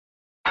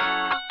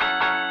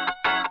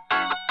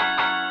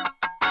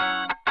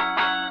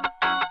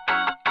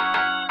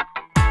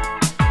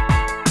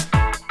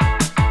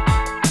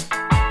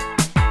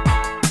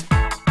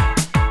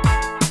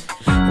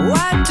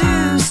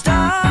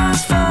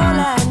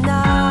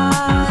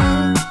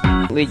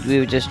we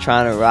were just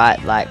trying to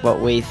write like what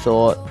we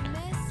thought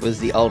was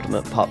the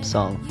ultimate pop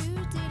song.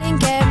 And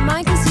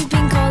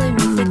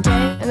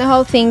the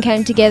whole thing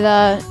came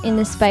together in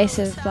the space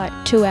of like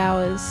 2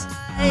 hours.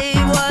 Hey,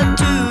 what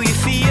do you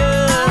feel?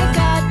 I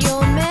got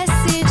your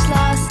message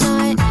last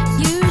night.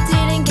 You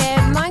didn't get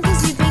mine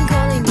 'cause you've been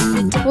calling me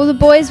for days. Well, the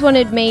boys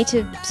wanted me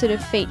to sort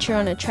of feature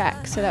on a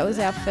track, so that was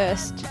our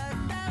first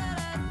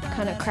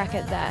kind of crack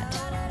at that.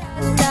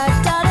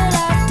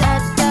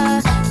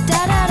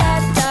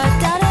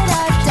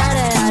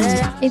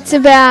 It's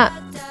about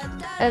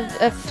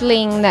a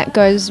fling that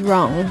goes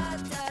wrong,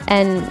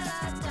 and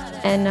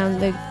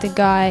the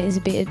guy is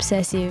a bit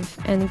obsessive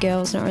and the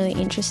girl's not really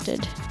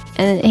interested,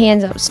 and he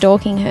ends up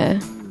stalking her.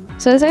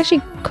 So it's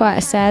actually quite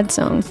a sad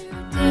song.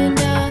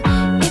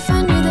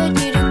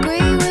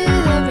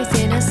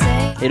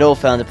 It all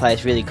fell into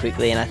place really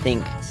quickly, and I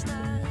think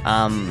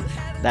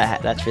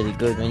that's really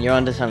good. When you're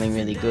onto something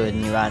really good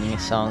and you're writing a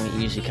song, it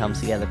usually comes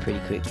together pretty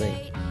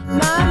quickly. My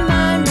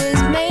mind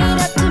was made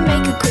up to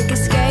make a quick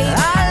escape.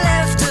 I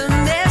left a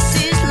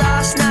message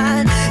last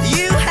night.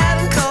 You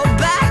haven't called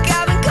back.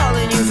 I've been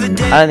calling you for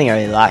days. I don't think I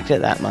really liked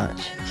it that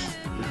much,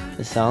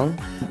 the song.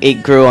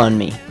 It grew on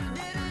me,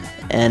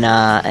 and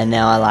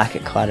now I like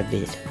it quite a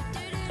bit.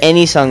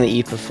 Any song that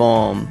you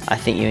perform, I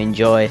think you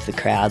enjoy if the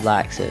crowd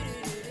likes it.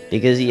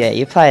 Because yeah,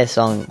 you play a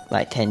song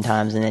like 10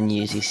 times and then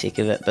you're usually sick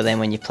of it, but then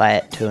when you play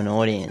it to an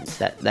audience,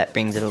 that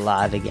brings it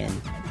alive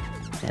again.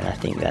 And I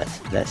think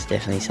that's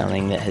definitely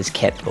something that has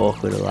kept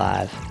Awkward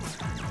alive.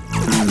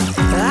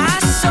 I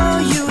saw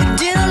you at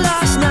dinner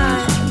last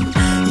night.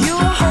 You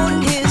were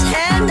holding his